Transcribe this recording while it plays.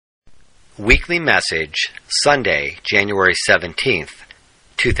Weekly message, Sunday, January 17th,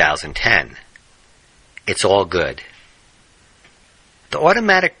 2010. It's all good. The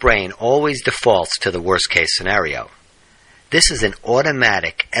automatic brain always defaults to the worst-case scenario. This is an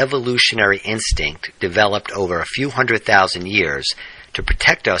automatic evolutionary instinct developed over a few 100,000 years to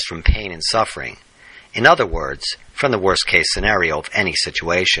protect us from pain and suffering. In other words, from the worst-case scenario of any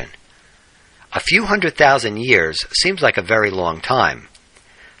situation. A few 100,000 years seems like a very long time.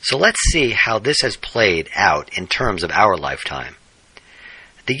 So let's see how this has played out in terms of our lifetime.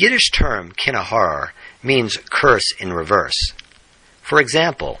 The Yiddish term kinahara means curse in reverse. For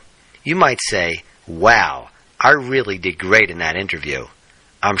example, you might say, "Wow, I really did great in that interview.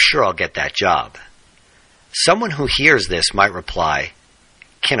 I'm sure I'll get that job." Someone who hears this might reply,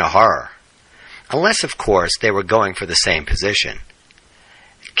 "Kinahara," unless of course they were going for the same position.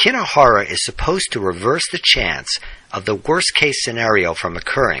 Kinahara is supposed to reverse the chance of the worst-case scenario from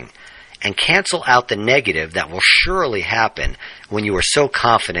occurring and cancel out the negative that will surely happen when you are so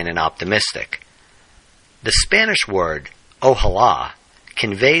confident and optimistic. The Spanish word, ojalá,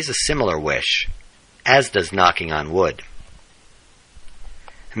 conveys a similar wish, as does knocking on wood.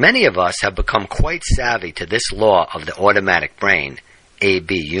 Many of us have become quite savvy to this law of the automatic brain,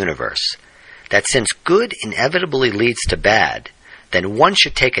 AB universe, that since good inevitably leads to bad, then one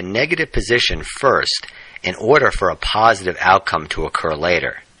should take a negative position first in order for a positive outcome to occur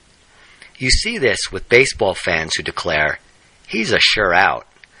later. You see this with baseball fans who declare, "He's a sure out,"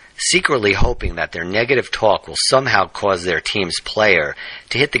 secretly hoping that their negative talk will somehow cause their team's player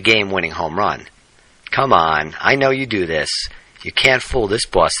to hit the game-winning home run. Come on, I know you do this. You can't fool this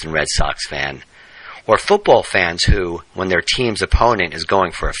Boston Red Sox fan. Or football fans who, when their team's opponent is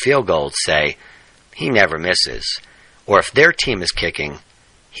going for a field goal, say, "He never misses." Or if their team is kicking,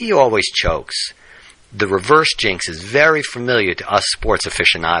 "He always chokes." The reverse jinx is very familiar to us sports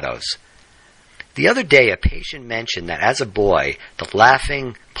aficionados. The other day, a patient mentioned that as a boy, the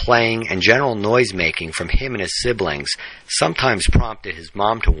laughing, playing, and general noise-making from him and his siblings sometimes prompted his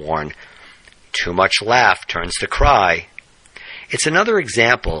mom to warn, "Too much laugh turns to cry." It's another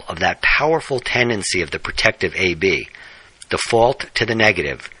example of that powerful tendency of the protective AB, default to the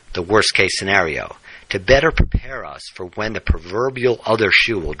negative, the worst-case scenario, to better prepare us for when the proverbial other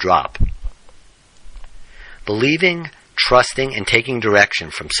shoe will drop. Believing, trusting, and taking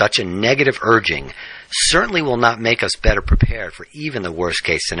direction from such a negative urging certainly will not make us better prepared for even the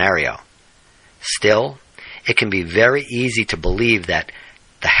worst-case scenario. Still, it can be very easy to believe that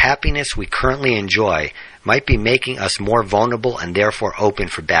the happiness we currently enjoy might be making us more vulnerable and therefore open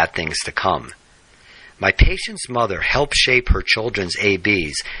for bad things to come. My patient's mother helped shape her children's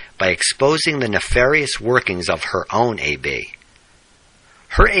ABs by exposing the nefarious workings of her own AB.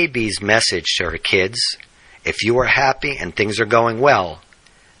 Her AB's message to her kids, "If you are happy and things are going well,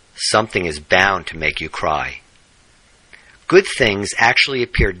 something is bound to make you cry." Good things actually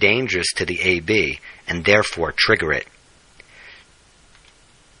appear dangerous to the AB and therefore trigger it.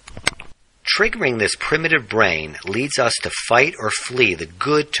 Triggering this primitive brain leads us to fight or flee the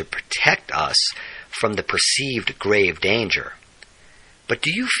good to protect us from the perceived grave danger. But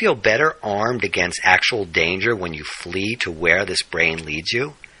do you feel better armed against actual danger when you flee to where this brain leads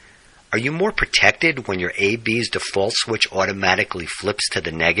you? Are you more protected when your AB's default switch automatically flips to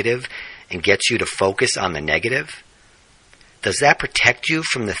the negative and gets you to focus on the negative? Does that protect you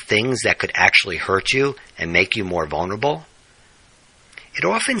from the things that could actually hurt you and make you more vulnerable? It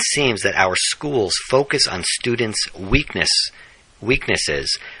often seems that our schools focus on students'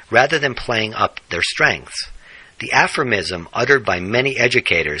 weaknesses rather than playing up their strengths. The aphorism uttered by many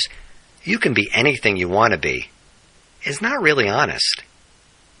educators, "You can be anything you want to be," is not really honest.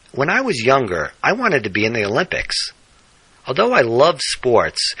 When I was younger, I wanted to be in the Olympics. Although I loved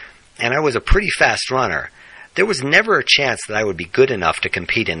sports and I was a pretty fast runner, there was never a chance that I would be good enough to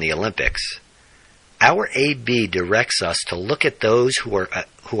compete in the Olympics. Our AB directs us to look at those who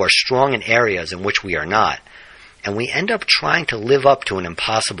are strong in areas in which we are not, and we end up trying to live up to an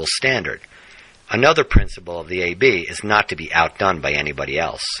impossible standard. Another principle of the AB is not to be outdone by anybody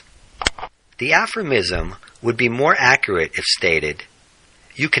else. The aphorism would be more accurate if stated,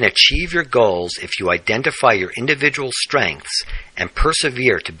 "You can achieve your goals if you identify your individual strengths and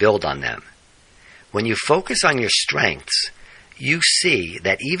persevere to build on them." When you focus on your strengths, you see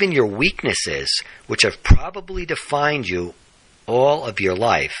that even your weaknesses, which have probably defined you all of your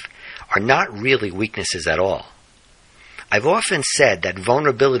life, are not really weaknesses at all. I've often said that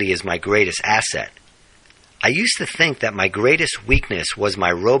vulnerability is my greatest asset. I used to think that my greatest weakness was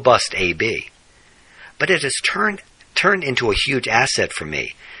my robust AB, but it has turned into a huge asset for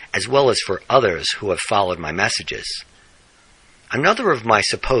me, as well as for others who have followed my messages. Another of my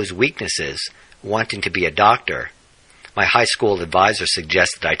supposed weaknesses, wanting to be a doctor, my high school advisor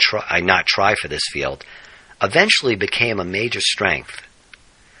suggested I not try for this field, eventually became a major strength.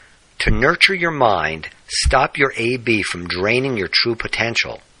 To nurture your mind, stop your AB from draining your true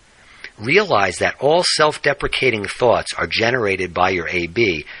potential. Realize that all self-deprecating thoughts are generated by your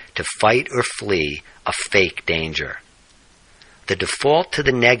AB to fight or flee a fake danger. The default to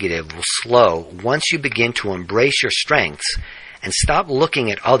the negative will slow once you begin to embrace your strengths and stop looking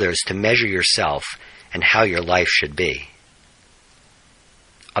at others to measure yourself and how your life should be.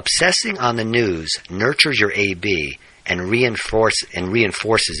 Obsessing on the news nurtures your AB and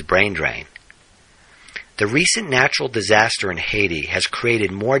reinforces brain drain. The recent natural disaster in Haiti has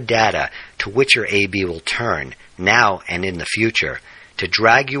created more data to which your AB will turn, now and in the future, to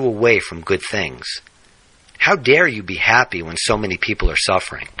drag you away from good things. How dare you be happy when so many people are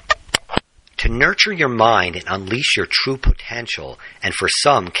suffering? To nurture your mind and unleash your true potential, and for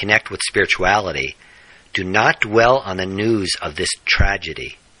some connect with spirituality, do not dwell on the news of this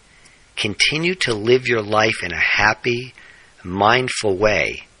tragedy. Continue to live your life in a happy, mindful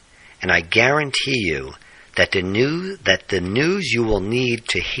way, and I guarantee you that the news you will need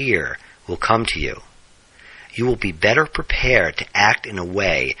to hear will come to you. You will be better prepared to act in a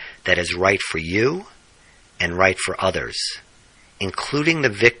way that is right for you and right for others, including the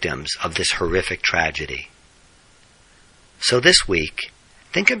victims of this horrific tragedy. So this week,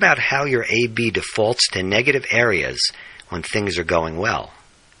 think about how your AB defaults to negative areas when things are going well.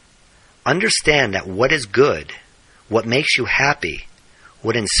 Understand that what is good, what makes you happy,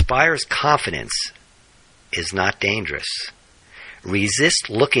 what inspires confidence, is not dangerous. Resist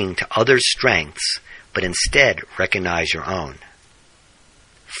looking to others' strengths, but instead recognize your own.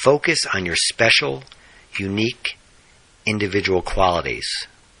 Focus on your special, unique, individual qualities.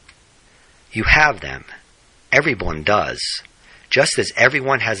 You have them. Everyone does, just as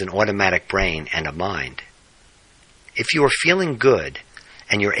everyone has an automatic brain and a mind. If you are feeling good,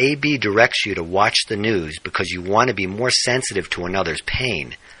 and your AB directs you to watch the news because you want to be more sensitive to another's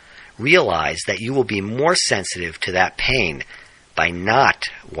pain, realize that you will be more sensitive to that pain by not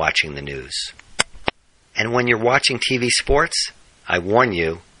watching the news. And when you're watching TV sports, I warn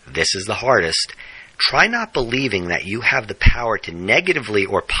you, this is the hardest. Try not believing that you have the power to negatively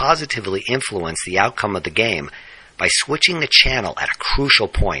or positively influence the outcome of the game by switching the channel at a crucial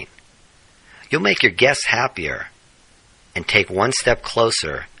point. You'll make your guests happier and take one step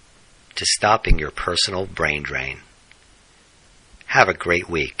closer to stopping your personal brain drain. Have a great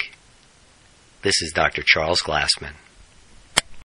week. This is Dr. Charles Glassman.